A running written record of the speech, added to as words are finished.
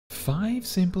5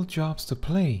 simple jobs to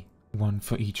play, one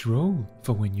for each role,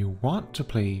 for when you want to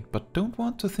play but don't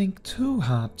want to think too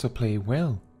hard to play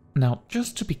well. Now,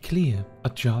 just to be clear, a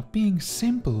job being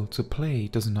simple to play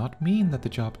does not mean that the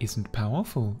job isn't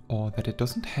powerful or that it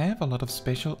doesn't have a lot of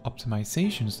special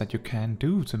optimizations that you can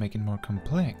do to make it more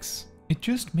complex. It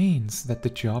just means that the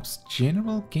job's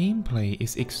general gameplay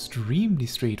is extremely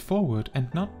straightforward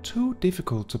and not too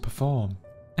difficult to perform.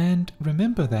 And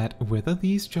remember that whether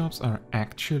these jobs are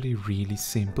actually really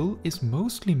simple is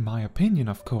mostly my opinion,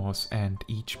 of course, and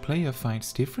each player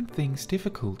finds different things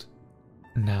difficult.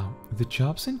 Now, the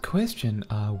jobs in question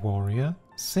are Warrior,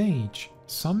 Sage,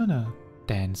 Summoner,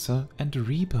 Dancer and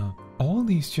Reaper. All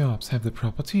these jobs have the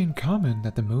property in common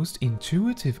that the most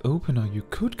intuitive opener you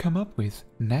could come up with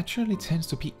naturally tends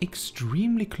to be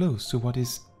extremely close to what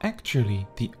is actually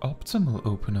the optimal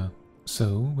opener.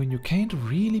 So, when you can't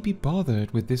really be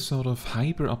bothered with this sort of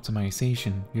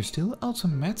hyper-optimization, you still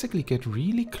automatically get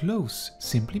really close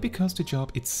simply because the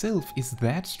job itself is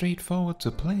that straightforward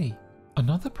to play.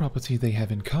 Another property they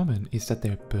have in common is that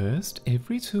their burst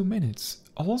every 2 minutes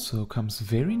also comes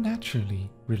very naturally,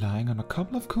 relying on a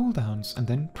couple of cooldowns and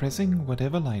then pressing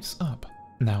whatever lights up.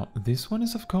 Now, this one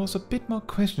is of course a bit more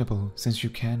questionable, since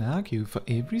you can argue for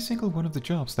every single one of the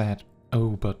jobs that,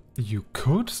 oh, but you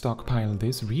could stockpile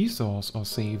this resource or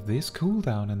save this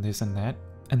cooldown and this and that.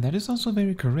 And that is also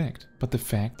very correct, but the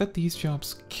fact that these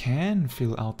jobs can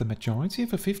fill out the majority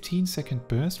of a 15-second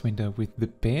burst window with the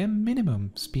bare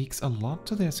minimum speaks a lot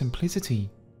to their simplicity.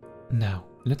 Now,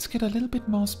 let's get a little bit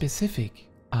more specific.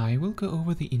 I will go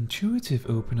over the intuitive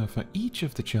opener for each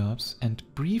of the jobs and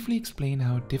briefly explain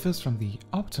how it differs from the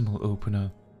optimal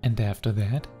opener. And after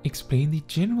that, explain the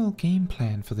general game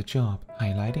plan for the job,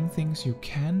 highlighting things you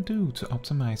can do to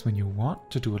optimize when you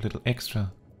want to do a little extra.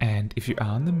 And if you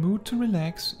are in the mood to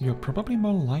relax, you're probably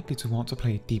more likely to want to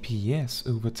play DPS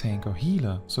over tank or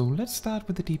healer, so let's start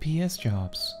with the DPS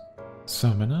jobs.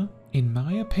 Summoner, in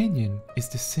my opinion, is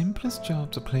the simplest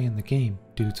job to play in the game,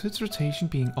 due to its rotation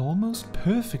being almost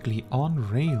perfectly on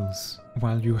rails.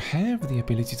 While you have the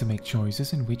ability to make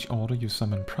choices in which order you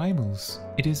summon primals,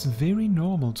 it is very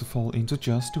normal to fall into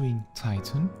just doing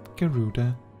Titan,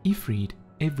 Garuda, Ifrit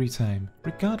every time,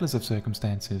 regardless of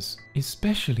circumstances,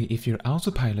 especially if you're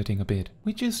autopiloting a bit,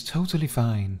 which is totally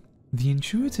fine. The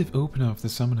intuitive opener of the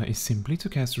summoner is simply to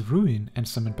cast Ruin and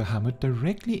summon Bahamut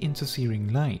directly into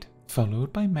Searing Light,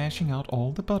 followed by mashing out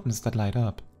all the buttons that light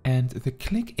up. And the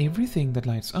click everything that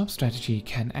lights up strategy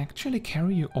can actually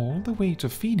carry you all the way to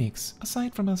Phoenix,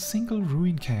 aside from a single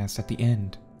Ruin cast at the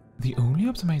end. The only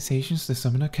optimizations the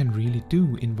summoner can really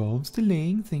do involves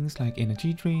delaying things like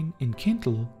Energy Drain,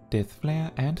 Enkindle, Death Flare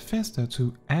and Fester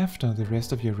to after the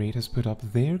rest of your raid has put up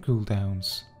their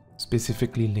cooldowns.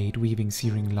 Specifically late weaving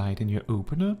Searing Light in your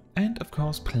opener, and of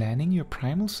course planning your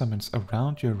primal summons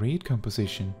around your raid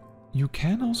composition. You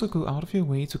can also go out of your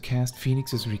way to cast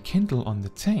Phoenix's Rekindle on the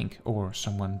tank, or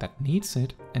someone that needs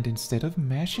it, and instead of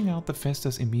mashing out the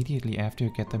Festers immediately after you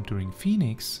get them during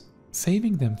Phoenix,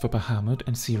 saving them for Bahamut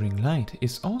and Searing Light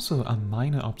is also a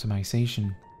minor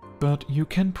optimization. But you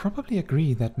can probably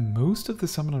agree that most of the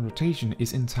summoner rotation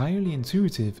is entirely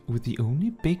intuitive, with the only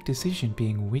big decision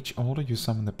being which order you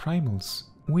summon the primals,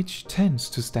 which tends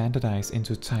to standardize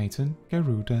into Titan,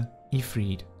 Garuda,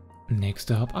 Ifrit.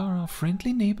 Next up are our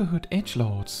friendly neighborhood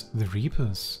edgelords, the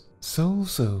Reapers.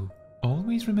 So,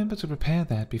 always remember to prepare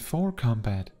that before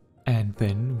combat. And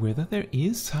then whether there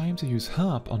is time to use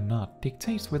Harp or not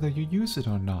dictates whether you use it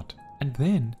or not. And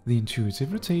then the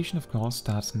intuitive rotation of course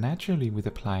starts naturally with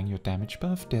applying your damage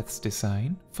buff Death's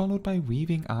Design, followed by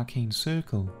weaving Arcane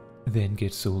Circle. Then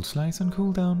get Soul Slice on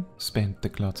cooldown, spend the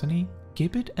Gluttony,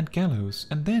 Gibbet and Gallows,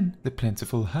 and then the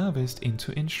Plentiful Harvest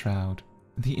into Enshroud.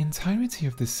 The entirety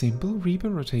of the simple Reaper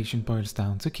rotation boils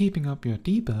down to keeping up your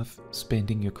debuff,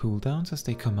 spending your cooldowns as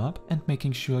they come up, and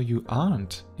making sure you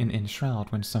aren't in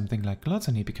Enshroud when something like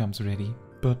Gluttony becomes ready.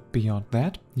 But beyond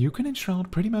that, you can Enshroud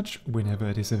pretty much whenever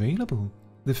it is available.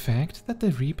 The fact that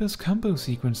the Reaper's combo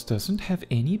sequence doesn't have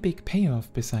any big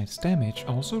payoff besides damage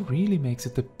also really makes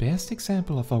it the best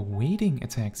example of a waiting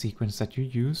attack sequence that you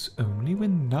use only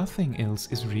when nothing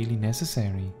else is really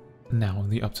necessary. Now,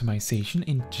 the optimization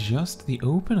in just the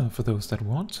opener for those that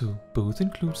want to both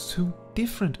includes 2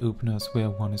 different openers, where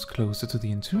one is closer to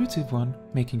the intuitive one,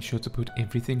 making sure to put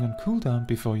everything on cooldown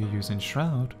before you use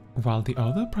Enshroud, while the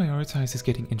other prioritizes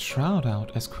getting Enshroud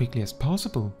out as quickly as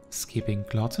possible, skipping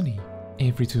Gluttony.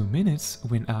 Every 2 minutes,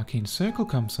 when Arcane Circle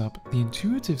comes up, the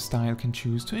intuitive style can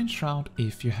choose to Enshroud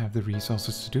if you have the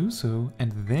resources to do so,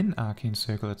 and then Arcane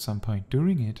Circle at some point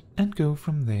during it, and go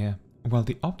from there. while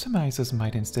the optimizers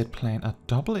might instead plan a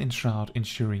double enshroud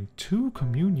ensuring 2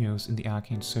 communios in the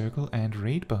Arcane Circle and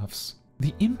raid buffs.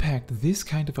 The impact this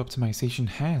kind of optimization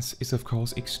has is of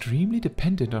course extremely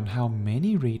dependent on how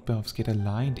many raid buffs get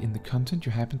aligned in the content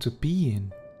you happen to be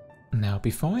in. Now,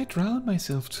 before I drown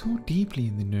myself too deeply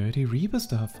in the nerdy Reaper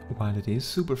stuff, while it is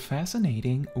super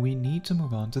fascinating, we need to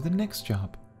move on to the next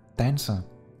job, Dancer.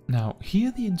 Now,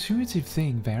 here the intuitive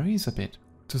thing varies a bit.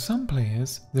 To some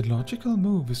players, the logical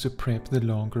move is to prep the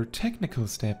longer technical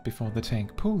step before the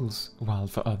tank pulls, while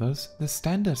for others, the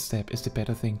standard step is the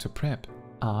better thing to prep.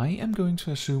 I am going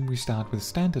to assume we start with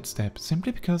standard step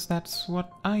simply because that's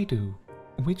what I do.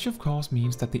 Which of course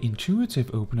means that the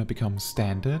intuitive opener becomes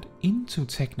standard into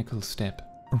technical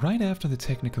step. Right after the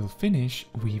technical finish,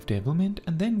 weave devilment,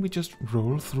 and then we just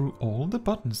roll through all the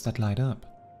buttons that light up.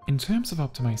 In terms of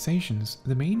optimizations,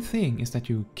 the main thing is that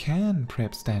you can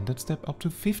prep standard step up to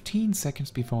 15 seconds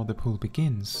before the pull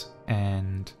begins.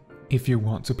 And if you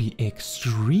want to be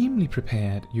extremely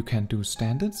prepared, you can do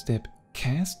standard step,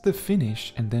 cast the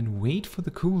finish, and then wait for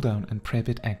the cooldown and prep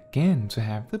it again to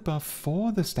have the buff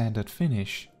for the standard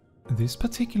finish. This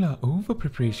particular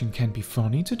over-preparation can be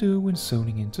funny to do when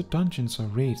zoning into dungeons or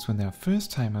raids when there are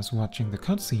first-timers watching the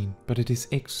cutscene, but it is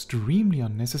extremely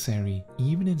unnecessary,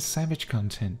 even in Savage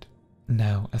content.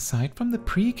 Now, aside from the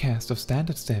precast of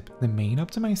standard step, the main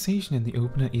optimization in the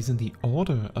opener is in the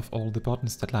order of all the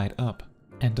buttons that light up.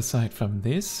 And aside from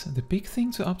this, the big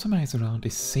thing to optimize around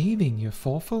is saving your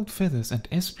 4-fold feathers and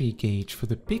esprit gauge for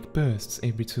the big bursts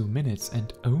every 2 minutes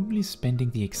and only spending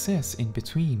the excess in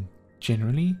between.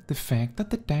 Generally, the fact that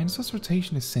the Dancer's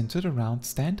rotation is centered around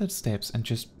standard steps and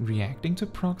just reacting to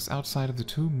procs outside of the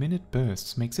 2-minute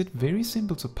bursts makes it very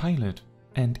simple to pilot.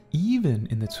 And even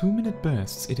in the 2-minute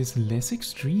bursts, it is less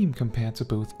extreme compared to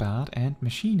both Bard and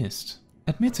Machinist.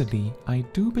 Admittedly, I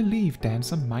do believe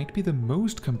Dancer might be the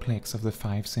most complex of the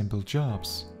 5 simple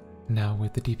jobs. Now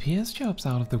with the DPS jobs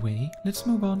out of the way, let's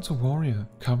move on to Warrior,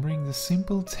 covering the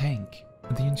simple tank.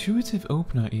 The intuitive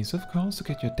opener is of course to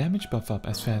get your damage buff up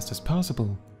as fast as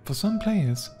possible. For some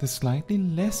players, the slightly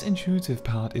less intuitive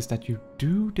part is that you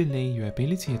do delay your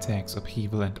ability attacks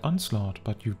Upheaval and Onslaught,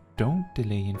 but you don't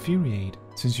delay Infuriate,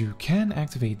 since you can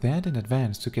activate that in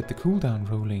advance to get the cooldown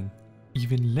rolling.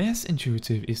 Even less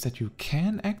intuitive is that you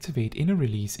can activate Inner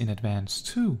Release in advance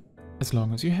too. As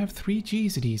long as you have 3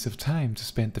 GCDs of time to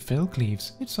spend the Fell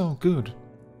Cleaves, it's all good.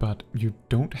 But you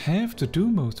don't have to do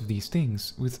most of these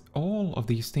things, with all of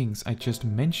these things I just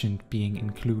mentioned being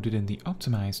included in the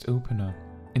optimized opener.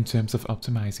 In terms of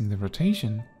optimizing the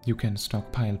rotation, you can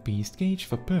stockpile Beast Gauge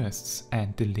for bursts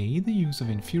and delay the use of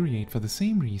Infuriate for the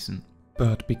same reason.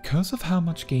 But because of how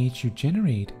much gauge you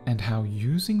generate and how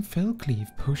using Fell Cleave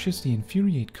pushes the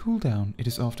Infuriate cooldown, it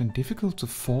is often difficult to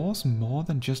force more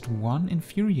than just one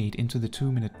Infuriate into the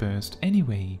 2-minute burst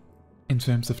anyway. In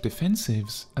terms of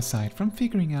defensives, aside from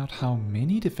figuring out how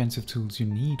many defensive tools you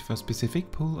need for a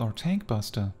specific pull or tank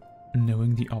buster,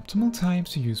 knowing the optimal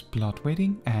times to use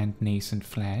Bloodwetting and Nascent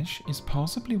Flash is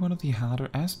possibly one of the harder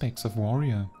aspects of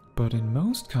Warrior. But in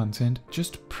most content,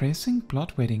 just pressing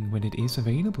Bloodwetting when it is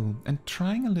available and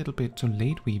trying a little bit to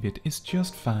late weave it is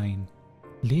just fine.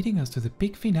 Leading us to the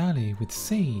big finale with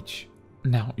Sage.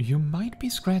 Now, you might be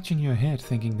scratching your head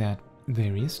thinking that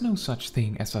there is no such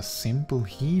thing as a simple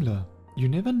healer. You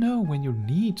never know when you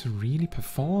need to really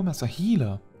perform as a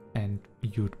healer, and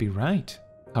you'd be right.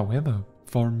 However,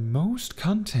 for most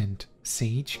content,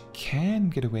 Sage can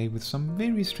get away with some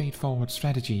very straightforward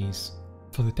strategies.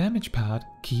 For the damage part,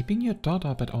 keeping your dot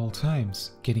up at all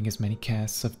times, getting as many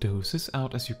casts of doses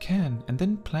out as you can, and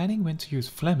then planning when to use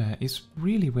Phlegma is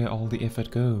really where all the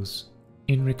effort goes.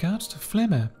 In regards to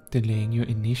Phlegma, delaying your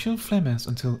initial Phlegmas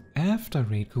until after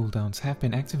raid cooldowns have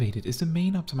been activated is the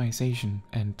main optimization,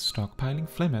 and stockpiling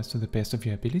Phlegmas to the best of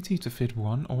your ability to fit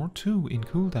 1 or 2 in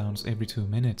cooldowns every 2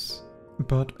 minutes.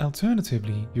 But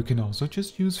alternatively, you can also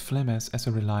just use Phlegmas as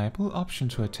a reliable option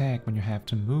to attack when you have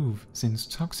to move, since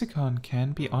Toxicon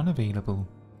can be unavailable.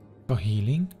 For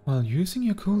healing, while using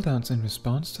your cooldowns in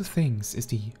response to things is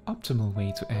the optimal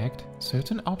way to act,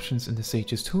 certain options in the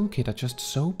Sage's toolkit are just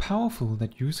so powerful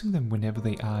that using them whenever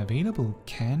they are available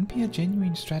can be a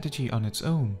genuine strategy on its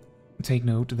own. Take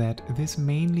note that this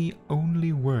mainly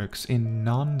only works in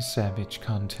non-Savage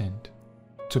content.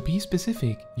 To be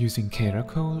specific, using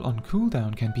Caracol on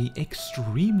cooldown can be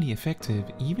extremely effective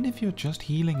even if you're just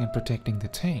healing and protecting the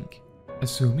tank.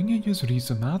 Assuming you use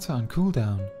Rizomata on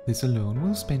cooldown, this alone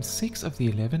will spend 6 of the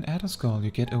 11 Adderskull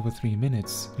you get over 3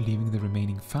 minutes, leaving the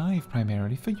remaining 5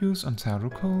 primarily for use on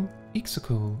Tarocol,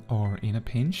 Ixocol, or in a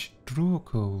pinch,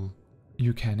 Druocol.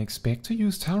 You can expect to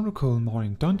use Taurocol more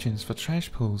in dungeons for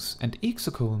trash pulls and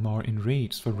Ixocol more in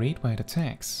raids for raid-wide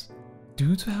attacks.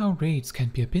 Due to how raids can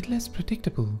be a bit less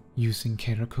predictable, using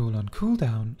Caracol on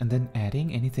cooldown and then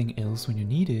adding anything else when you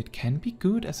need it can be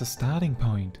good as a starting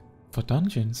point. For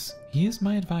dungeons, here's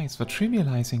my advice for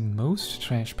trivializing most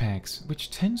trash packs, which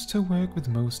tends to work with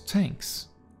most tanks.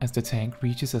 As the tank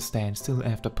reaches a standstill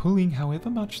after pulling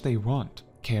however much they want,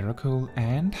 Caracol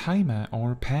and Heimer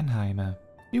or Panheimer.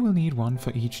 You will need one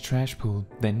for each trash pull,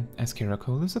 then as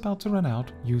Caracol is about to run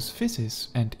out, use Physis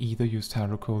and either use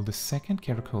Taurocol the second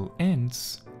Caracol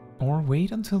ends, or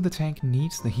wait until the tank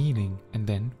needs the healing, and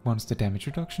then once the damage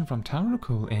reduction from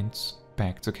Taurocol ends,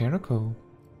 back to Caracol.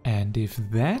 And if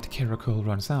that Caracol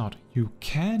runs out, you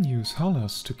can use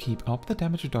Holos to keep up the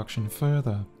damage reduction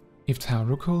further. If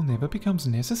Taurocol never becomes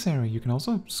necessary, you can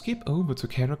also skip over to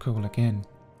Caracol again.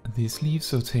 This leaves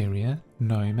Soteria,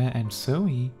 Neuma and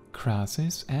Zoe,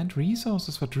 Krasis and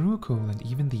resources for Druacol, and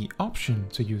even the option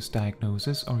to use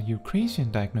Diagnosis or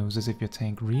Eucrasian Diagnosis if your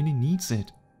tank really needs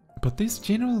it. But this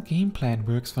general game plan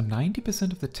works for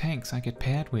 90% of the tanks I get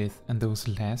paired with, and those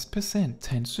last percent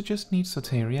tends to just need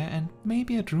Soteria and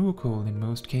maybe a Druacol in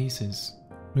most cases.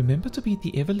 Remember to beat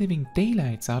the ever-living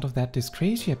daylights out of that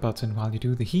Dyscrasia button while you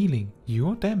do the healing.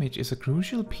 Your damage is a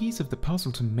crucial piece of the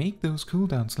puzzle to make those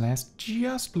cooldowns last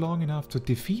just long enough to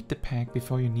defeat the pack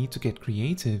before you need to get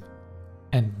creative.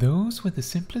 And those were the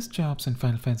simplest jobs in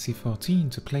Final Fantasy XIV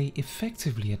to play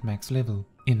effectively at max level,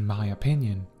 in my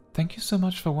opinion. Thank you so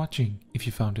much for watching. If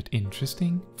you found it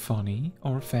interesting, funny,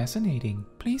 or fascinating,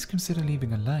 please consider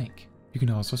leaving a like. You can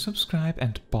also subscribe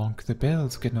and bonk the bell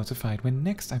to get notified when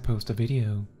next I post a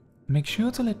video. Make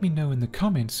sure to let me know in the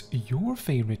comments your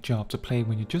favorite job to play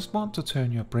when you just want to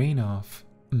turn your brain off.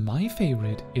 My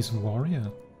favorite is Warrior.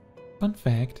 Fun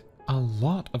fact, a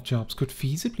lot of jobs could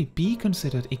feasibly be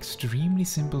considered extremely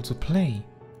simple to play.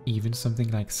 Even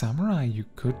something like Samurai, you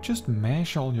could just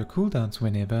mash all your cooldowns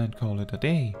whenever and call it a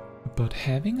day. But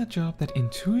having a job that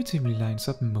intuitively lines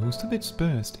up most of its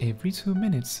burst every 2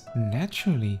 minutes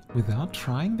naturally without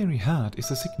trying very hard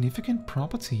is a significant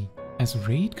property, as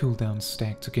raid cooldowns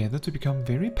stack together to become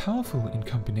very powerful in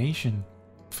combination.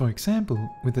 For example,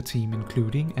 with a team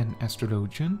including an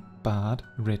Astrologian, Bard,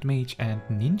 Red Mage and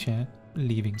Ninja,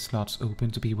 leaving slots open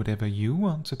to be whatever you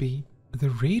want to be. The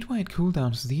raid-wide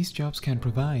cooldowns these jobs can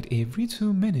provide every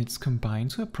 2 minutes combine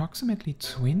to approximately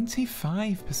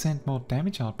 25% more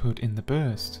damage output in the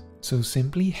burst. So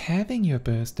simply having your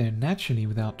burst there naturally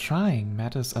without trying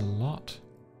matters a lot.